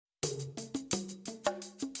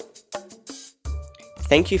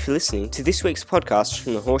Thank you for listening to this week's podcast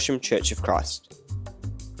from the Horsham Church of Christ.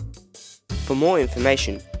 For more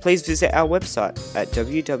information, please visit our website at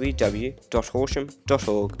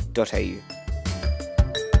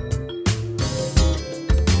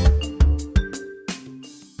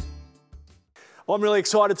www.horsham.org.au. I'm really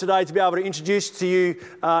excited today to be able to introduce to you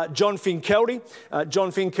John Finkelty.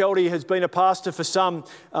 John Finkelty has been a pastor for some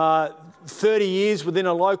 30 years within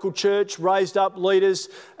a local church, raised up leaders,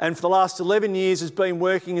 and for the last 11 years has been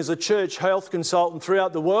working as a church health consultant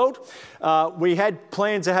throughout the world. We had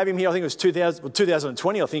planned to have him here, I think it was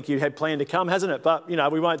 2020, I think he had planned to come, hasn't it? But,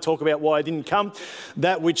 we won't talk about why he didn't come,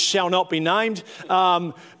 that which shall not be named.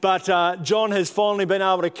 But John has finally been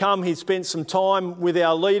able to come. He's spent some time with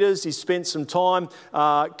our leaders. He's spent some time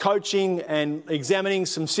coaching and examining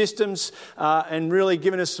some systems and really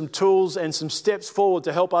giving us some tools and some steps forward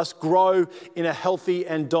to help us grow in a healthy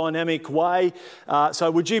and dynamic way.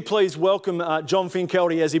 So would you please welcome John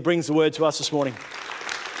Finkelty as he brings the word to us this morning.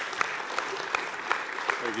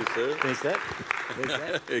 Thank you, sir. There's that.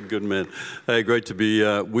 Good man. Hey, great to be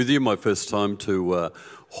with you. My first time to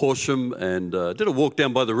Horsham, and did a walk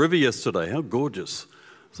down by the river yesterday. How gorgeous.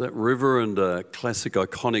 Is that river and classic,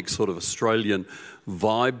 iconic sort of Australian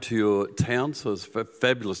vibe to your town? So it's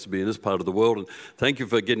fabulous to be in this part of the world. And thank you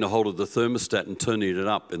for getting a hold of the thermostat and turning it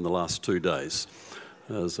up in the last 2 days.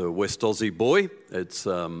 As a West Aussie boy, it's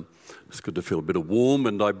good to feel a bit of warm.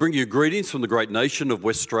 And I bring you greetings from the great nation of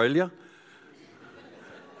Westralia.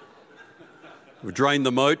 We've drained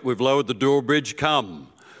the moat, we've lowered the drawbridge, come.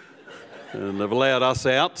 And they've allowed us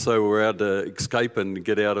out, so we're able to escape and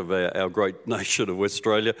get out of our great nation of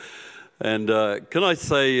Westralia. And can I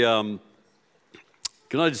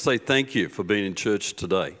just say thank you for being in church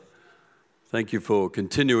today. Thank you for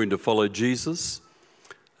continuing to follow Jesus.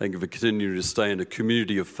 Thank you for continuing to stay in a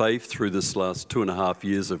community of faith through this last 2.5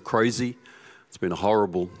 years of crazy. It's been a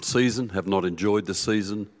horrible season. Have not enjoyed the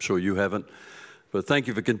season. I'm sure you haven't. But thank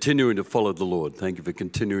you for continuing to follow the Lord. Thank you for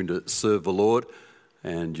continuing to serve the Lord.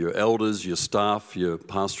 And your elders, your staff, your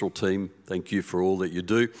pastoral team, thank you for all that you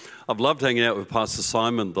do. I've loved hanging out with Pastor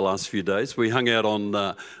Simon the last few days. We hung out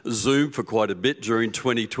on Zoom for quite a bit during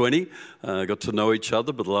 2020. Got to know each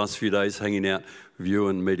other, but the last few days hanging out with you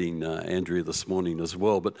and meeting Andrea this morning as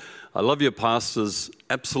well. But I love your pastor's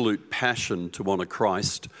absolute passion to honour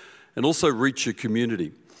Christ and also reach your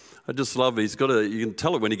community. I just love it. You can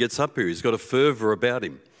tell it when he gets up here, he's got a fervour about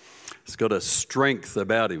him. He's got a strength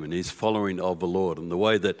about him, and he's following of the Lord. And the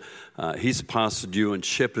way that he's pastored you and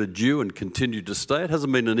shepherded you and continued to stay, it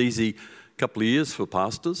hasn't been an easy couple of years for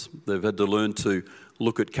pastors. They've had to learn to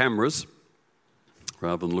look at cameras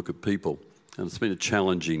rather than look at people. And it's been a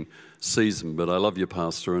challenging season, but I love you,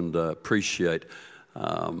 Pastor, and appreciate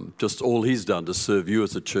just all he's done to serve you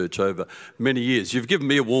as a church over many years. You've given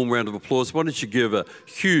me a warm round of applause. Why don't you give a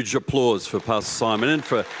huge applause for Pastor Simon and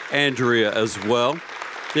for Andrea as well.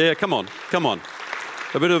 Yeah, come on.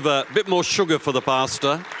 A bit more sugar for the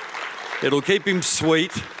pastor. It'll keep him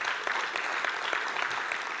sweet.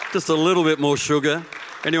 Just a little bit more sugar.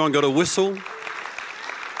 Anyone got a whistle?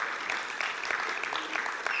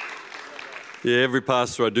 Yeah, every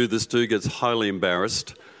pastor I do this to gets highly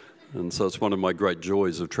embarrassed. And so it's one of my great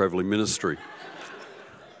joys of travelling ministry.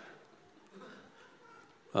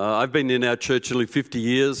 I've been in our church nearly 50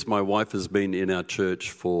 years. My wife has been in our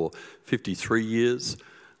church for 53 years.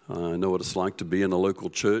 I know what it's like to be in a local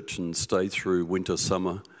church and stay through winter,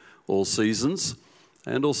 summer, all seasons,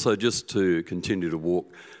 and also just to continue to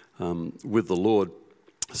walk with the Lord.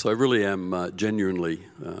 So I really am genuinely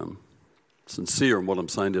sincere in what I'm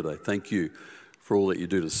saying today. Thank you for all that you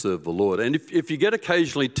do to serve the Lord. And if you get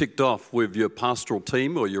occasionally ticked off with your pastoral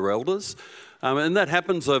team or your elders, and that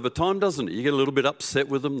happens over time, doesn't it? You get a little bit upset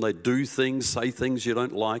with them. They do things, say things you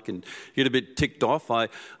don't like, and you get a bit ticked off. I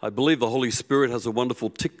believe the Holy Spirit has a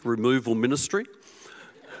wonderful tick removal ministry.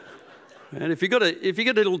 And if you get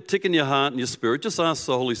a little tick in your heart and your spirit, just ask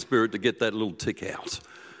the Holy Spirit to get that little tick out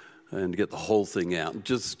and get the whole thing out.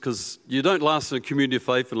 Just because you don't last in a community of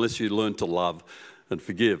faith unless you learn to love and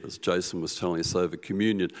forgive, as Jason was telling us over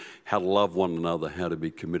communion, how to love one another, how to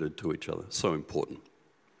be committed to each other. So important.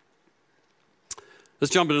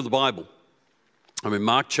 Let's jump into the Bible. I'm in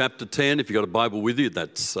Mark chapter 10. If you've got a Bible with you,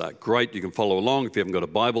 that's great. You can follow along. If you haven't got a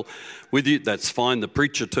Bible with you, that's fine. The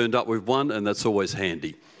preacher turned up with one, and that's always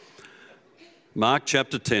handy. Mark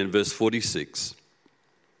chapter 10, verse 46.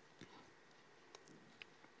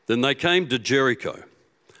 Then they came to Jericho.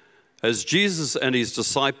 As Jesus and his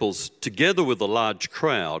disciples, together with a large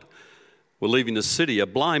crowd, were leaving the city, a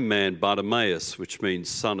blind man, Bartimaeus, which means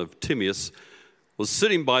son of Timaeus, was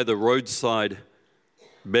sitting by the roadside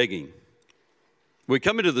begging. We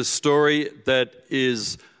come into this story that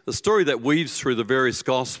is a story that weaves through the various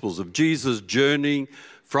Gospels of Jesus journeying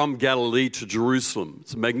from Galilee to Jerusalem.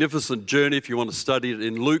 It's a magnificent journey. If you want to study it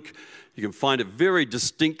in Luke, you can find it very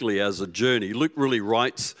distinctly as a journey. Luke really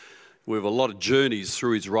writes with a lot of journeys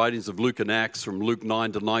through his writings of Luke and Acts from Luke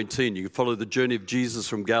 9 to 19. You can follow the journey of Jesus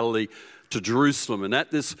from Galilee to Jerusalem. And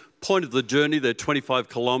at this point of the journey, they're 25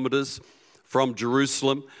 kilometers from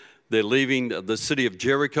Jerusalem. They're leaving the city of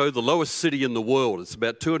Jericho, the lowest city in the world. It's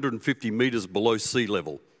about 250 meters below sea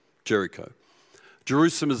level, Jericho.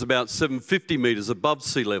 Jerusalem is about 750 meters above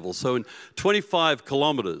sea level. So in 25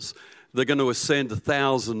 kilometers, they're going to ascend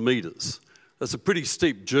 1,000 meters. That's a pretty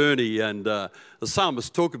steep journey, and the psalmists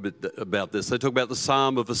talk a bit about this. They talk about the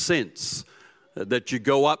Psalm of Ascents, that you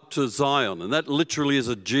go up to Zion, and that literally is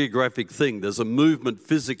a geographic thing. There's a movement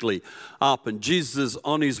physically up, and Jesus is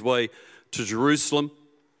on his way to Jerusalem,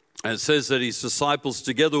 and it says that his disciples,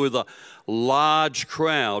 together with a large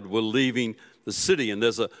crowd, were leaving the city, and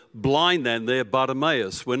there's a blind man there,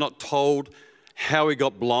 Bartimaeus. We're not told how he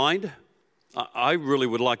got blind. I really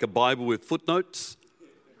would like a Bible with footnotes.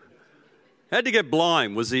 How'd he get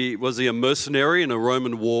blind? Was he a mercenary in a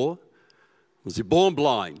Roman war? Was he born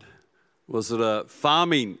blind? Was it a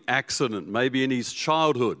farming accident, maybe in his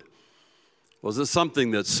childhood? Was it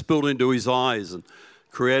something that spilled into his eyes and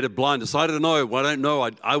created blindness? I don't know. I don't know.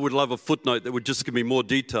 I would love a footnote that would just give me more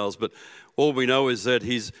details, but all we know is that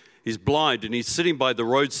he's blind and he's sitting by the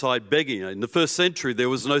roadside begging. In the first century, there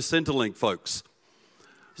was no Centrelink, folks.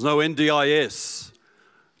 There's no NDIS.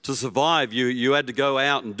 To survive, you had to go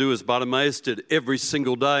out and do as Bartimaeus did every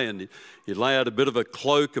single day, and you'd lay out a bit of a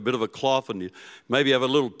cloak, a bit of a cloth, and you'd maybe have a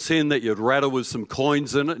little tin that you'd rattle with some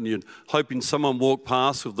coins in it, and you'd hoping someone walked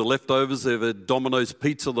past with the leftovers of a Domino's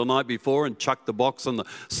pizza the night before and chuck the box on the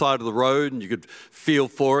side of the road, and you could feel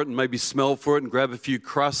for it and maybe smell for it and grab a few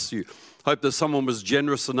crusts. You hope that someone was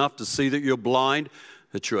generous enough to see that you're blind,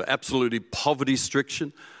 that you're absolutely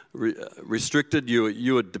poverty-stricken, restricted,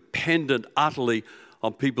 you are dependent utterly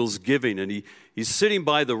on people's giving. And he's sitting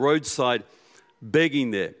by the roadside begging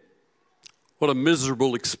there. What a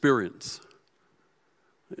miserable experience.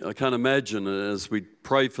 I can't imagine, as we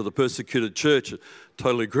pray for the persecuted church, I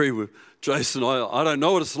totally agree with Jason. I don't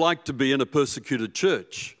know what it's like to be in a persecuted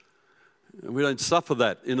church. And we don't suffer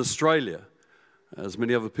that in Australia, as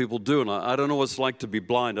many other people do. And I don't know what it's like to be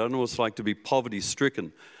blind. I don't know what it's like to be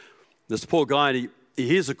poverty-stricken. This poor guy, he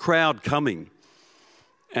hears a crowd coming,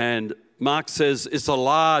 and Mark says it's a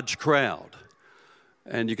large crowd.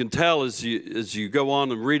 And you can tell as you go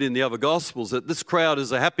on and read in the other Gospels that this crowd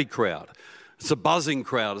is a happy crowd. It's a buzzing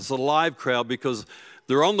crowd. It's a live crowd because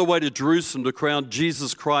they're on the way to Jerusalem to crown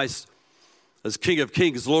Jesus Christ as King of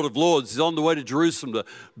Kings, Lord of Lords. He's on the way to Jerusalem to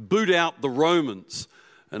boot out the Romans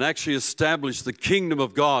and actually establish the kingdom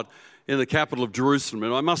of God in the capital of Jerusalem.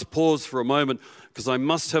 And I must pause for a moment because I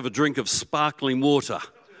must have a drink of sparkling water.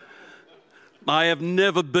 I have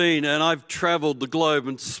never been, and I've traveled the globe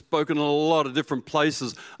and spoken in a lot of different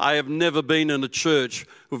places. I have never been in a church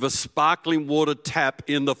with a sparkling water tap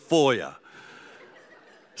in the foyer.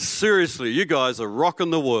 Seriously, you guys are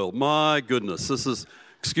rocking the world. My goodness, this is,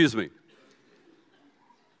 excuse me.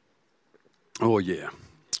 Oh, yeah.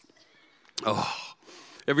 Oh,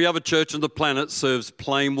 every other church on the planet serves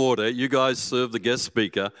plain water. You guys serve the guest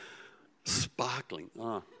speaker. Sparkling.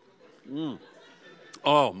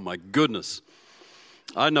 Oh, my goodness.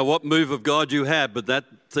 I don't know what move of God you have, but that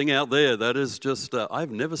thing out there, that is just,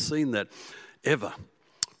 I've never seen that ever.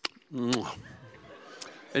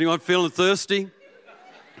 Anyone feeling thirsty?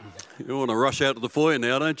 You want to rush out to the foyer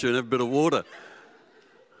now, don't you, and have a bit of water?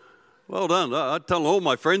 Well done. I tell all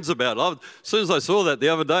my friends about it. As soon as I saw that the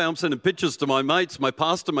other day, I'm sending pictures to my mates, my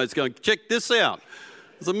pastor mates, going, check this out.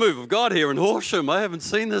 There's a move of God here in Horsham. I haven't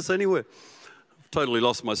seen this anywhere. I've totally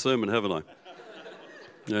lost my sermon, haven't I?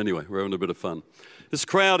 Anyway, we're having a bit of fun. This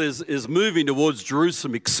crowd is moving towards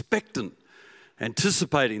Jerusalem, expectant,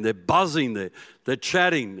 anticipating. They're buzzing, they're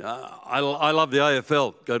chatting. I love the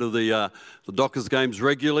AFL. Go to the Dockers games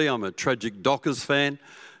regularly. I'm a tragic Dockers fan.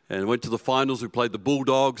 And went to the finals. We played the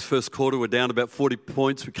Bulldogs. First quarter, we're down about 40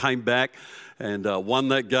 points. We came back and won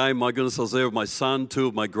that game. My goodness, I was there with my son, two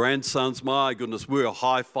of my grandsons. My goodness, we were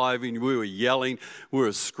high-fiving, we were yelling, we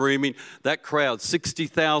were screaming. That crowd,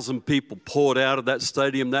 60,000 people poured out of that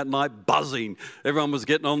stadium that night, buzzing. Everyone was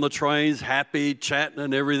getting on the trains, happy, chatting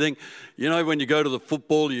and everything. You know, when you go to the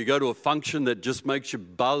football, you go to a function that just makes you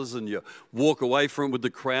buzz and you walk away from it with the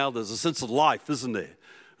crowd. There's a sense of life, isn't there?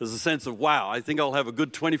 There's a sense of, wow, I think I'll have a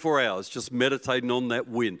good 24 hours just meditating on that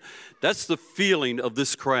win. That's the feeling of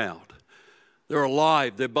this crowd. They're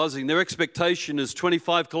alive. They're buzzing. Their expectation is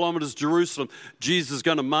 25 kilometers Jerusalem. Jesus is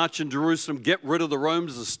going to march in Jerusalem, get rid of the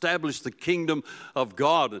Romans, establish the kingdom of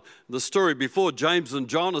God. And the story before, James and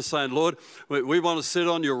John are saying, Lord, we want to sit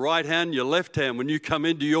on your right hand, your left hand when you come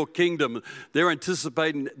into your kingdom. They're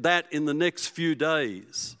anticipating that in the next few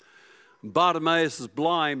days. Bartimaeus is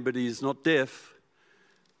blind, but he's not deaf.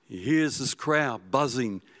 He hears this crowd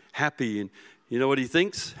buzzing, happy. And you know what he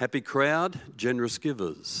thinks? Happy crowd, generous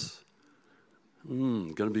givers.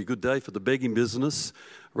 Going to be a good day for the begging business.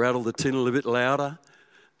 Rattle the tin a little bit louder,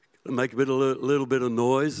 make a little bit of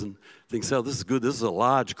noise, and thinks, oh, this is good. This is a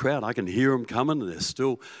large crowd. I can hear them coming, and they're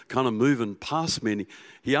still kind of moving past me. And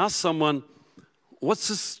he asks someone, what's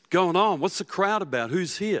this going on? What's the crowd about?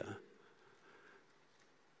 Who's here?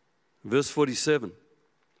 Verse 47.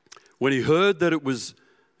 When he heard that it was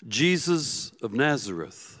Jesus of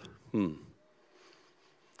Nazareth.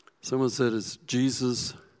 Someone said it's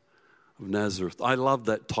Jesus of Nazareth. I love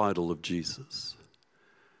that title of Jesus.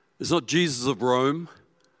 It's not Jesus of Rome,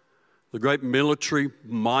 the great military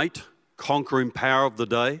might, conquering power of the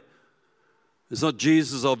day. It's not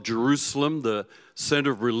Jesus of Jerusalem, the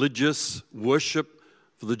center of religious worship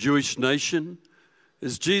for the Jewish nation.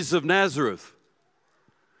 It's Jesus of Nazareth.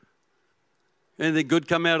 Anything good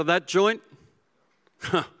come out of that joint?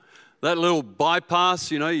 That little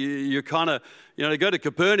bypass, you kind of, to go to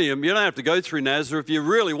Capernaum, you don't have to go through Nazareth. If you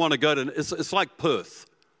really want to go to, it's like Perth.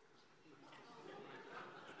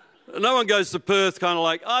 No one goes to Perth kind of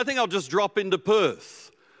like, I think I'll just drop into Perth.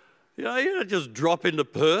 You don't just drop into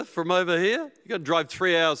Perth from over here. You've got to drive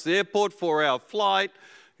 3 hours to the airport, 4-hour flight,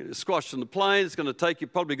 squash on the plane. It's going to take you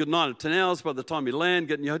probably a good 9 or 10 hours by the time you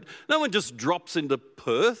land. No one just drops into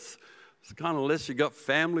Perth. It's kind of unless you got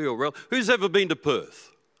family or relatives. Who's ever been to Perth?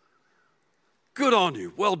 Good on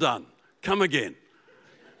you. Well done. Come again.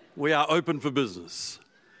 We are open for business.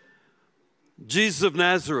 Jesus of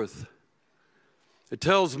Nazareth. It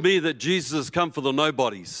tells me that Jesus has come for the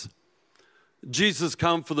nobodies. Jesus has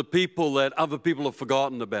come for the people that other people have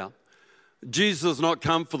forgotten about. Jesus has not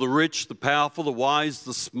come for the rich, the powerful, the wise,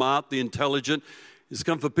 the smart, the intelligent. He's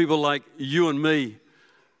come for people like you and me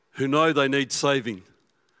who know they need saving,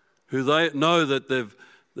 who they know that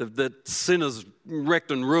that sin has wrecked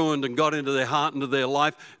and ruined and got into their heart, into their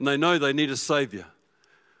life, and they know they need a Savior.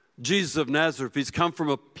 Jesus of Nazareth, he's come from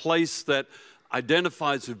a place that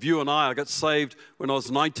identifies with you and I. I got saved when I was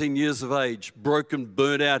 19 years of age, broken,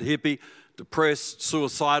 burnt out hippie, depressed,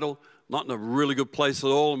 suicidal, not in a really good place at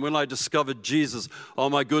all. And when I discovered Jesus, oh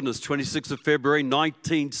my goodness, 26th of February,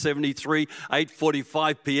 1973,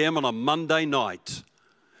 8:45 p.m. on a Monday night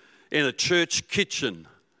in a church kitchen,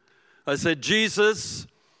 I said, Jesus,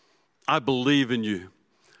 I believe in you.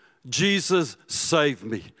 Jesus, save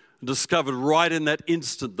me. Discovered right in that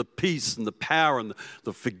instant the peace and the power and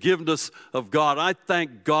the forgiveness of God. I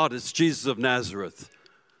thank God it's Jesus of Nazareth.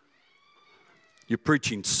 You're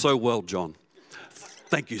preaching so well, John.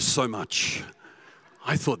 Thank you so much.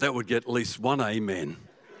 I thought that would get at least one amen.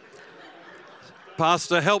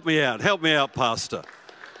 Pastor, help me out. Help me out, Pastor.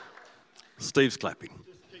 Steve's clapping.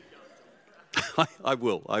 I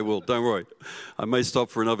will. Don't worry. I may stop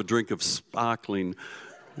for another drink of sparkling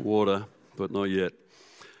water, but not yet.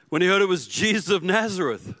 When he heard it was Jesus of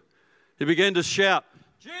Nazareth, he began to shout,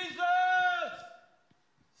 Jesus,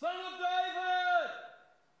 Son of David,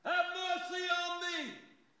 have mercy on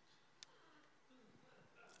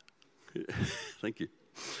me. Thank you.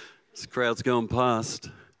 This crowd's going past.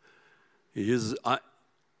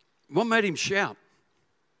 What made him shout?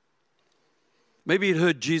 Maybe he'd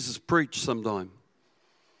heard Jesus preach sometime.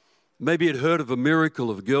 Maybe he'd heard of a miracle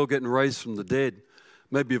of a girl getting raised from the dead.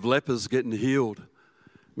 Maybe of lepers getting healed.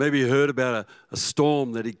 Maybe he heard about a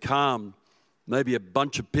storm that he calmed. Maybe a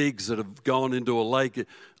bunch of pigs that have gone into a lake.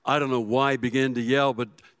 I don't know why he began to yell, but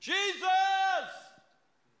Jesus,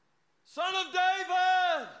 Son of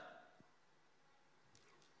David.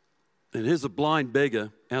 And here's a blind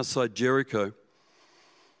beggar outside Jericho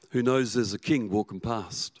who knows there's a king walking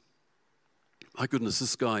past. My goodness,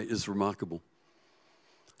 this guy is remarkable.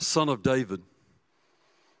 Son of David.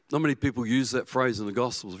 Not many people use that phrase in the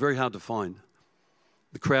Gospels. Very hard to find.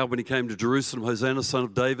 The crowd, when he came to Jerusalem, Hosanna, Son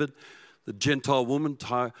of David. The Gentile woman,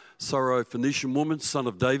 Syro-Phoenician woman, Son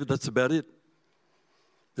of David. That's about it.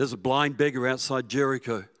 There's a blind beggar outside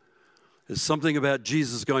Jericho. There's something about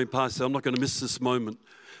Jesus going past. I'm not going to miss this moment.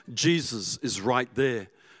 Jesus is right there.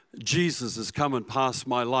 Jesus is coming past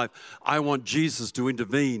my life. I want Jesus to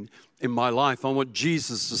intervene in my life. I want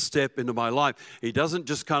Jesus to step into my life. He doesn't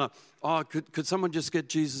just kind of, could someone just get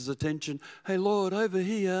Jesus' attention? Hey, Lord, over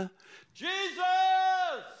here. Jesus!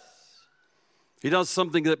 He does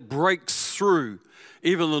something that breaks through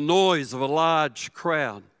even the noise of a large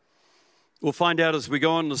crowd. We'll find out as we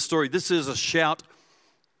go on in the story. This is a shout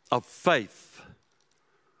of faith.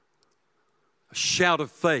 A shout of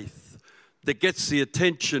faith that gets the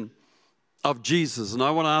attention of Jesus. And I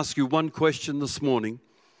want to ask you one question this morning.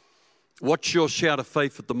 What's your shout of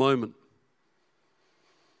faith at the moment?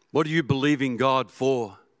 What are you believing God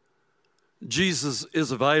for? Jesus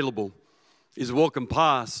is available. He's walking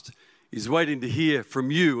past. He's waiting to hear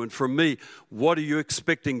from you and from me. What are you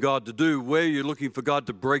expecting God to do? Where are you looking for God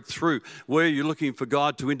to break through? Where are you looking for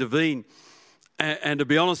God to intervene? And to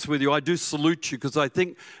be honest with you, I do salute you, because I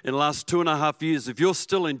think in the last 2.5 years, if you're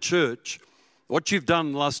still in church, what you've done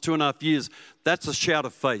in the last 2.5 years, that's a shout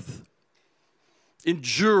of faith.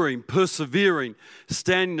 Enduring, persevering,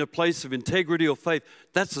 standing in a place of integrity or faith,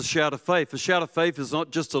 that's a shout of faith. A shout of faith is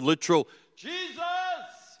not just a literal, Jesus!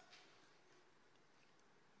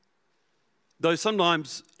 Though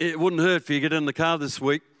sometimes it wouldn't hurt if you get in the car this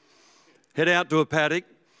week, head out to a paddock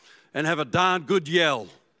and have a darn good yell.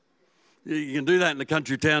 You can do that in the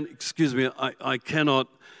country town. Excuse me, I cannot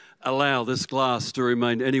allow this glass to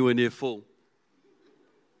remain anywhere near full.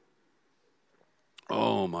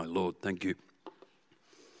 Oh, my Lord, thank you.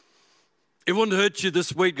 It wouldn't hurt you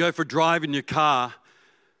this week, go for a drive in your car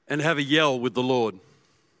and have a yell with the Lord.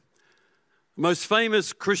 The most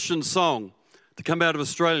famous Christian song to come out of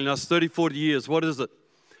Australia in the last 30, 40 years, what is it?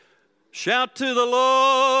 Shout to the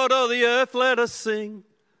Lord, oh the earth, let us sing.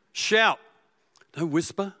 Shout. Don't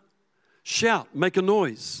whisper. Shout. Make a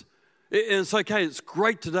noise. And it's okay. It's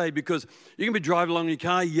great today because you can be driving along in your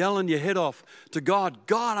car, yelling your head off to God.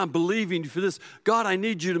 God, I'm believing you for this. God, I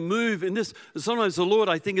need you to move in this. And sometimes the Lord,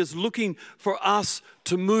 I think, is looking for us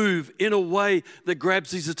to move in a way that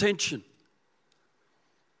grabs his attention.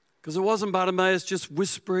 Because it wasn't Bartimaeus just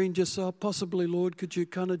whispering, just, oh, possibly, Lord, could you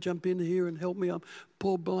kind of jump in here and help me? I'm a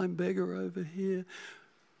poor blind beggar over here.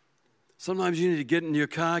 Sometimes you need to get in your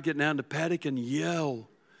car, get down to paddock and yell,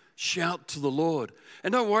 shout to the Lord.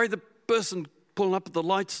 And don't worry, the person pulling up at the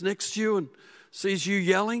lights next to you and sees you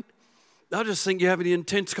yelling, they'll just think you're having an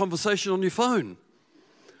intense conversation on your phone.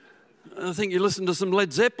 I think you listen to some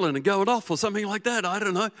Led Zeppelin and going off or something like that. I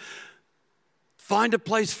don't know. Find a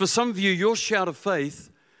place. For some of you, your shout of faith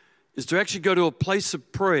is to actually go to a place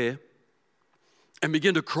of prayer and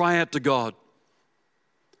begin to cry out to God.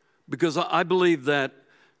 Because I believe that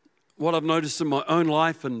what I've noticed in my own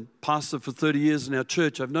life, and pastor for 30 years in our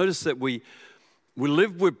church, I've noticed that we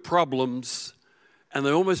live with problems and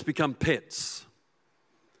they almost become pets.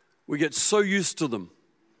 We get so used to them.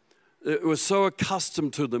 We're so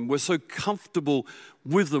accustomed to them. We're so comfortable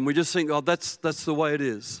with them. We just think, oh, that's the way it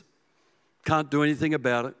is. Can't do anything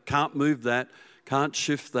about it. Can't move that. Can't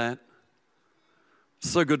shift that. It's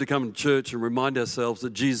so good to come to church and remind ourselves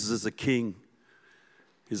that Jesus is a king.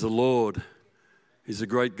 He's a Lord. He's a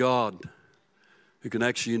great God who can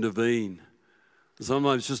actually intervene.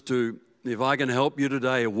 Sometimes if I can help you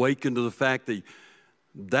today, awaken to the fact that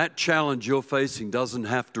that challenge you're facing doesn't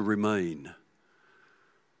have to remain.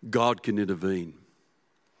 God can intervene.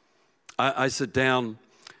 I sat down,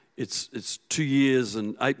 it's 2 years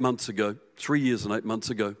and 8 months ago, 3 years and 8 months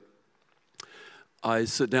ago. I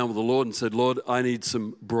sat down with the Lord and said, Lord, I need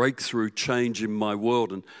some breakthrough change in my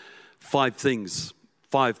world. And five things,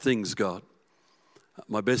 God.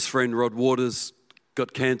 My best friend, Rod Waters,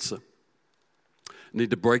 got cancer.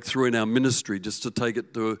 Need to break through in our ministry just to take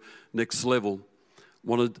it to a next level.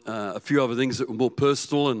 Wanted a few other things that were more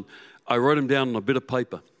personal, and I wrote them down on a bit of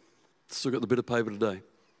paper. Still got the bit of paper today.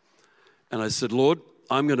 And I said, Lord,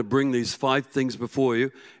 I'm going to bring these 5 things before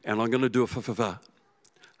you, and I'm going to do a fa-fa-fa.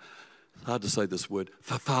 It's hard to say this word.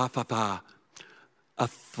 Fa-fa-fa-fa. A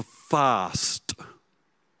fast.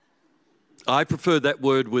 I prefer that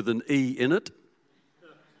word with an E in it.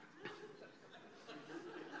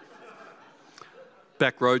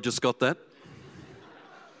 Back row just got that.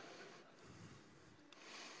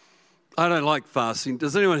 I don't like fasting.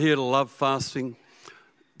 Does anyone here love fasting?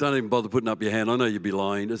 Don't even bother putting up your hand. I know you'd be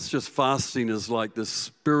lying. It's just fasting is like this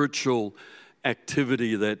spiritual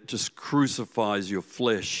activity that just crucifies your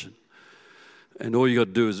flesh. And all you got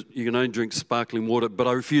to do is, you can only drink sparkling water, but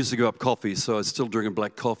I refuse to give up coffee, so I still drink a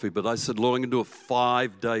black coffee. But I said, Lord, I'm going to do a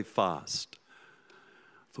 5-day fast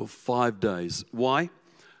for 5 days. Why?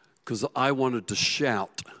 Because I wanted to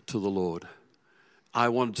shout to the Lord. I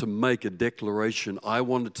wanted to make a declaration. I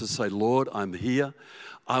wanted to say, Lord, I'm here.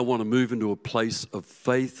 I want to move into a place of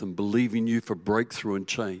faith and believing you for breakthrough and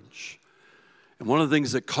change. And one of the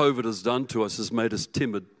things that COVID has done to us is made us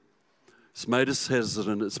timid. It's made us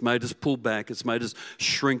hesitant. It's made us pull back. It's made us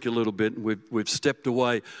shrink a little bit. And we've stepped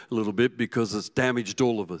away a little bit because it's damaged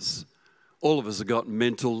all of us. All of us have got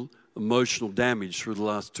mental emotional damage through the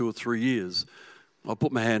last 2 or 3 years. I'll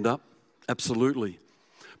put my hand up, absolutely.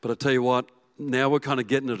 But I tell you what, now we're kind of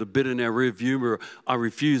getting it a bit in our rear view mirror. I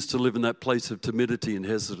refuse to live in that place of timidity and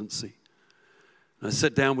hesitancy. And I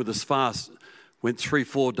sat down with this fast, went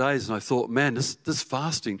 3-4 days, and I thought, man, this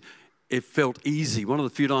fasting, it felt easy. One of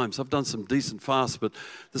the few times, I've done some decent fasts, but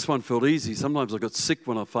this one felt easy. Sometimes I got sick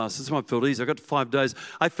when I fasted. This one felt easy. I got to 5 days.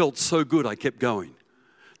 I felt so good, I kept going.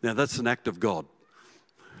 Now, that's an act of God.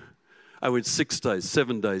 I went 6 days,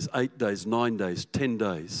 7 days, 8 days, 9 days, 10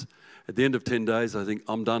 days. At the end of 10 days, I think,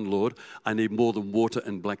 I'm done, Lord. I need more than water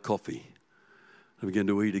and black coffee. I began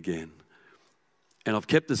to eat again. And I've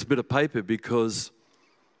kept this bit of paper because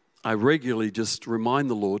I regularly just remind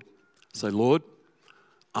the Lord, say, Lord,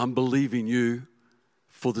 I'm believing you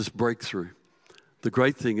for this breakthrough. The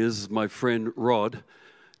great thing is my friend Rod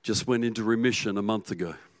just went into remission a month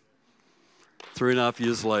ago, 3.5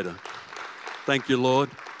 years later. Thank you, Lord.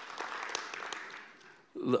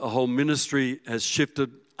 The whole ministry has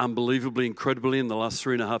shifted unbelievably, incredibly in the last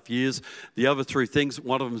 3.5 years. The other 3 things,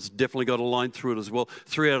 one of them has definitely got a line through it as well.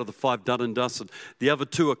 3 out of the 5 done and dusted. The other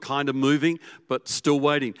 2 are kind of moving, but still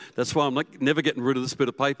waiting. That's why I'm never getting rid of this bit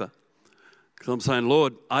of paper. Because I'm saying,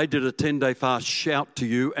 Lord, I did a 10-day fast shout to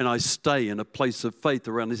you, and I stay in a place of faith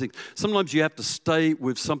around these things. Sometimes you have to stay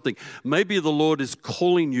with something. Maybe the Lord is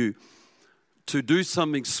calling you to do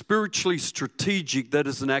something spiritually strategic that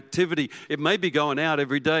is an activity. It may be going out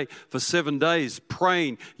every day for 7 days,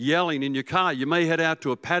 praying, yelling in your car. You may head out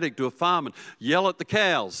to a paddock, to a farm, and yell at the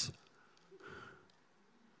cows.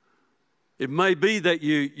 It may be that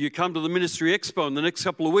you come to the Ministry Expo in the next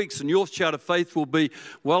couple of weeks and your shout of faith will be,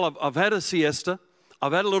 well, I've had a siesta,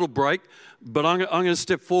 I've had a little break, but I'm going to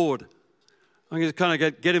step forward. I'm going to kind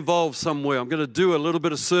of get involved somewhere. I'm going to do a little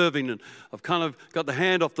bit of serving, and I've kind of got the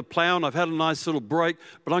hand off the plow, and I've had a nice little break,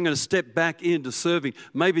 but I'm going to step back into serving.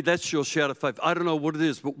 Maybe that's your shout of faith. I don't know what it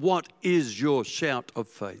is, but what is your shout of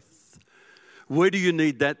faith? Where do you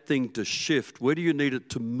need that thing to shift? Where do you need it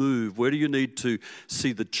to move? Where do you need to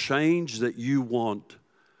see the change that you want?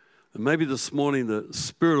 And maybe this morning the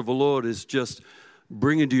Spirit of the Lord is just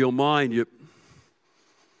bringing to your mind, you're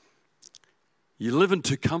living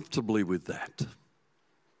too comfortably with that.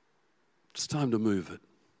 It's time to move it.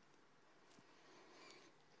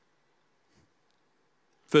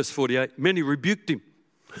 Verse 48, many rebuked him.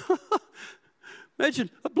 Imagine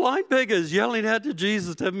a blind beggar is yelling out to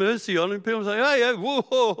Jesus to have mercy on him. People say, hey,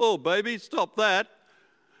 whoa, baby, stop that.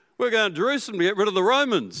 We're going to Jerusalem to get rid of the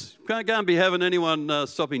Romans. Can't be having anyone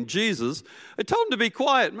stopping Jesus. They told him to be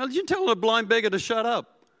quiet. Imagine telling a blind beggar to shut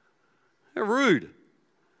up. How rude.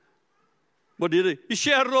 What did he do? He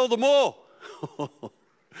shouted all the more. You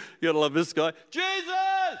got to love this guy.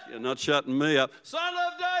 Jesus! You're not shutting me up. Son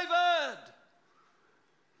of David!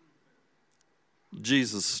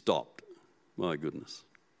 Jesus stopped. My goodness.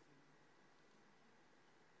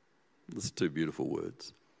 Those 2 beautiful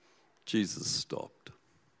words. Jesus stopped.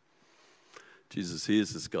 Jesus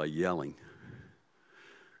hears this guy yelling.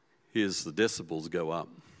 Hears the decibels go up.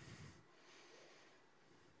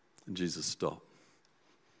 And Jesus stopped.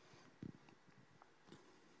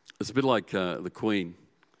 It's a bit like the Queen.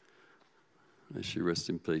 May she rest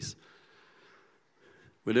in peace.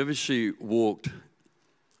 Whenever she walked,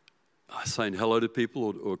 saying hello to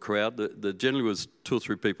people or a crowd, there generally was 2 or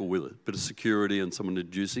 3 people with her, a bit of security and someone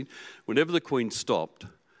introducing. Whenever the Queen stopped,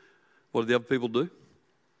 what did the other people do?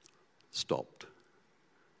 Stopped.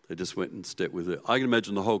 They just went and stepped with her. I can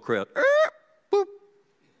imagine the whole crowd. Boop.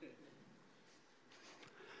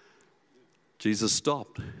 Jesus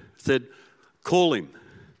stopped. Said, call him.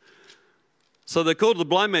 So they called the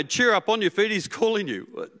blind man, cheer up, on your feet, he's calling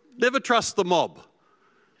you. Never trust the mob.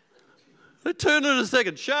 They turned in a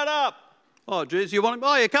second, shut up. Oh, geez, you want him?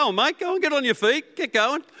 Oh, yeah, come on, mate, go and get on your feet, get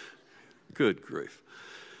going. Good grief.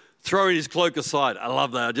 Throwing his cloak aside, I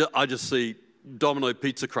love that. I just see Domino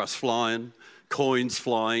pizza crust flying, coins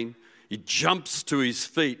flying. He jumps to his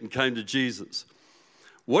feet and came to Jesus.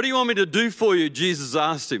 What do you want me to do for you? Jesus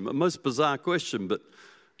asked him. A most bizarre question, but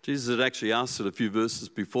Jesus had actually asked it a few verses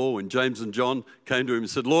before when James and John came to him and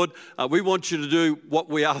said, Lord, we want you to do what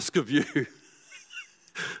we ask of you.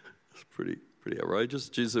 It's pretty outrageous.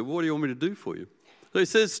 Jesus said, what do you want me to do for you? So he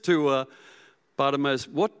says to Bartimaeus,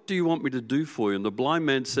 what do you want me to do for you? And the blind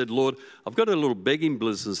man said, Lord, I've got a little begging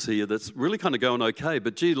business here that's really kind of going okay,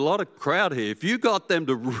 but gee, a lot of crowd here. If you got them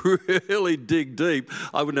to really dig deep,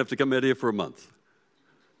 I wouldn't have to come out here for a month.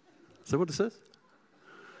 Is that what it says?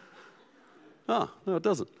 Ah, no, it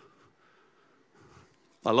doesn't.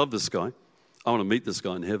 I love this guy. I want to meet this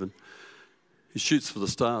guy in heaven. He shoots for the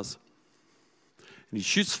stars. And he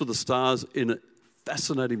shoots for the stars in a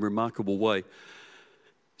fascinating, remarkable way.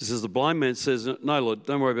 He says, the blind man says, no, Lord,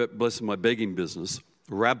 don't worry about blessing my begging business.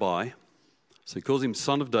 Rabbi, so he calls him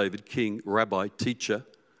son of David, king, rabbi, teacher,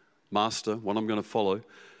 master, one I'm going to follow.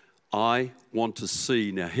 I want to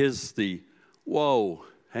see. Now here's the, whoa,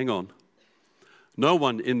 hang on. No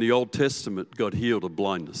one in the Old Testament got healed of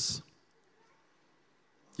blindness.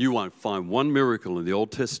 You won't find one miracle in the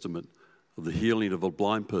Old Testament of the healing of a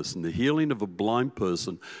blind person. The healing of a blind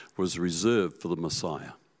person was reserved for the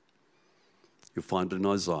Messiah. You'll find it in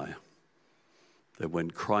Isaiah that when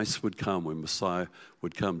Christ would come, when Messiah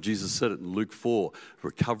would come, Jesus said it in Luke 4,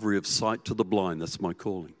 recovery of sight to the blind, that's my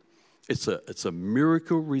calling. It's a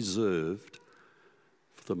miracle reserved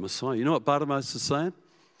for the Messiah. You know what Bartimaeus is saying?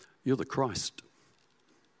 You're the Christ.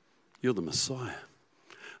 You're the Messiah.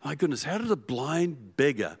 My goodness, how did a blind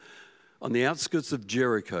beggar on the outskirts of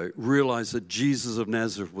Jericho realize that Jesus of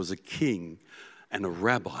Nazareth was a king and a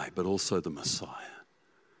rabbi, but also the Messiah?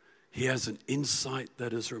 He has an insight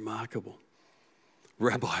that is remarkable.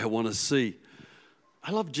 Rabbi, I want to see.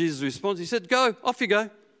 I love Jesus' response. He said, go, off you go.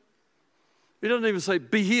 He doesn't even say,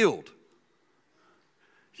 be healed.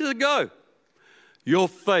 He said, go. Your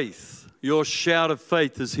faith, your shout of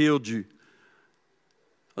faith has healed you.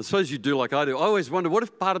 I suppose you do like I do. I always wonder, what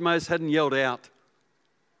if Bartimaeus hadn't yelled out?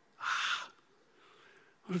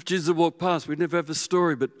 What if Jesus had walked past? We'd never have a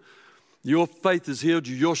story, but your faith has healed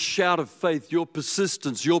you. Your shout of faith, your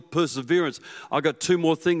persistence, your perseverance. I got 2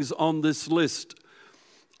 more things on this list.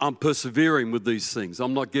 I'm persevering with these things.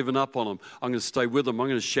 I'm not giving up on them. I'm going to stay with them. I'm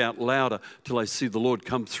going to shout louder till I see the Lord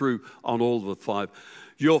come through on all of the 5.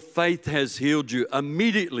 Your faith has healed you.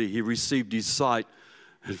 Immediately he received his sight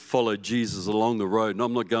and followed Jesus along the road. And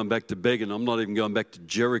I'm not going back to begging. I'm not even going back to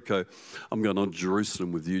Jericho. I'm going on to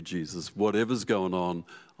Jerusalem with you, Jesus. Whatever's going on,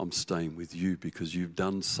 I'm staying with you because you've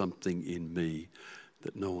done something in me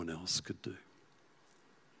that no one else could do. Why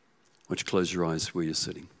don't you close your eyes where you're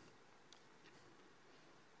sitting?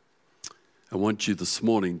 I want you this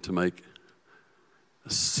morning to make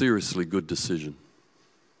a seriously good decision.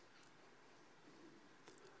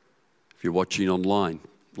 If you're watching online,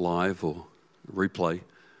 live or replay,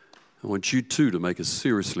 I want you too to make a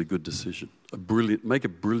seriously good decision. Make a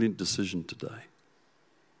brilliant decision today.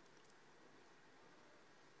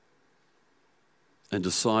 And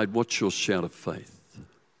decide what's your shout of faith.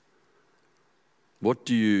 What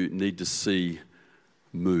do you need to see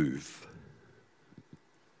move?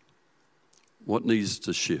 What needs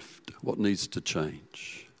to shift? What needs to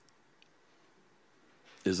change?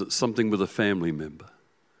 Is it something with a family member?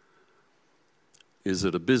 Is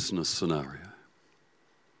it a business scenario?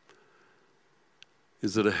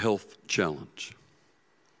 Is it a health challenge?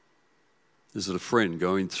 Is it a friend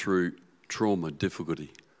going through trauma,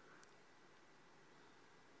 difficulty?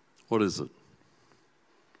 What is it?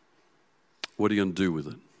 What are you going to do with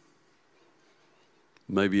it?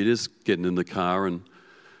 Maybe it is getting in the car and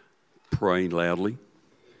praying loudly.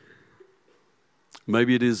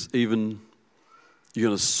 Maybe it is even you're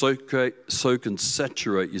going to soak and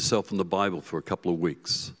saturate yourself in the Bible for a couple of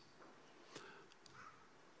weeks.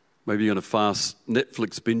 Maybe you're going to fast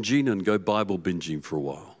Netflix binging and go Bible binging for a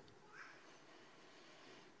while.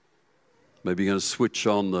 Maybe you're going to switch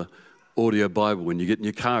on the audio Bible when you get in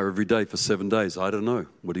your car every day for 7 days. I don't know.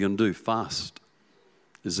 What are you going to do? Fast.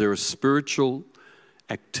 Is there a spiritual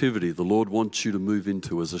activity the Lord wants you to move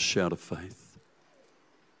into as a shout of faith?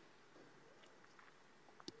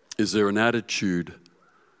 Is there an attitude,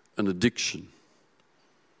 an addiction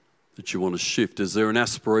that you want to shift? Is there an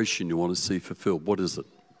aspiration you want to see fulfilled? What is it?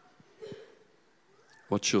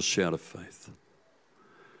 What's your shout of faith?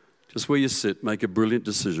 Just where you sit, make a brilliant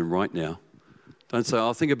decision right now. Don't say,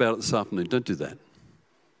 I'll think about it this afternoon. Don't do that.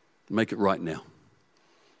 Make it right now.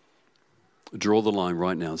 Draw the line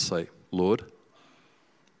right now and say, Lord,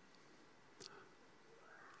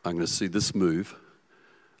 I'm going to see this move.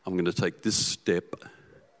 I'm going to take this step.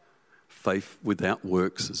 Faith without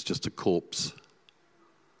works is just a corpse.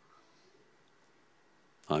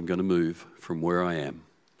 I'm going to move from where I am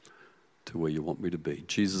to where you want me to be.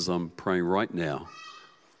 Jesus, I'm praying right now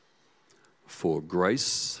for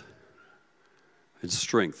grace and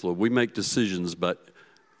strength. Lord, we make decisions, but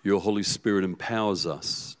your Holy Spirit empowers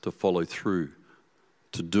us to follow through,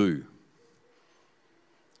 to do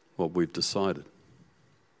what we've decided.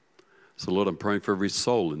 So, Lord, I'm praying for every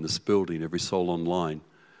soul in this building, every soul online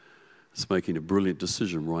that's making a brilliant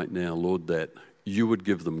decision right now, Lord, that you would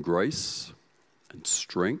give them grace and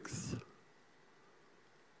strength.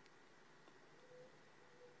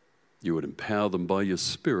 You would empower them by your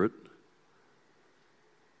Spirit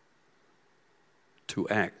to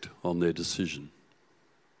act on their decision.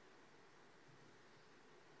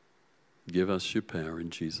 Give us your power in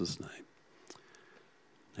Jesus' name.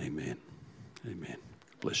 Amen. Amen.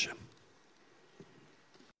 Bless you.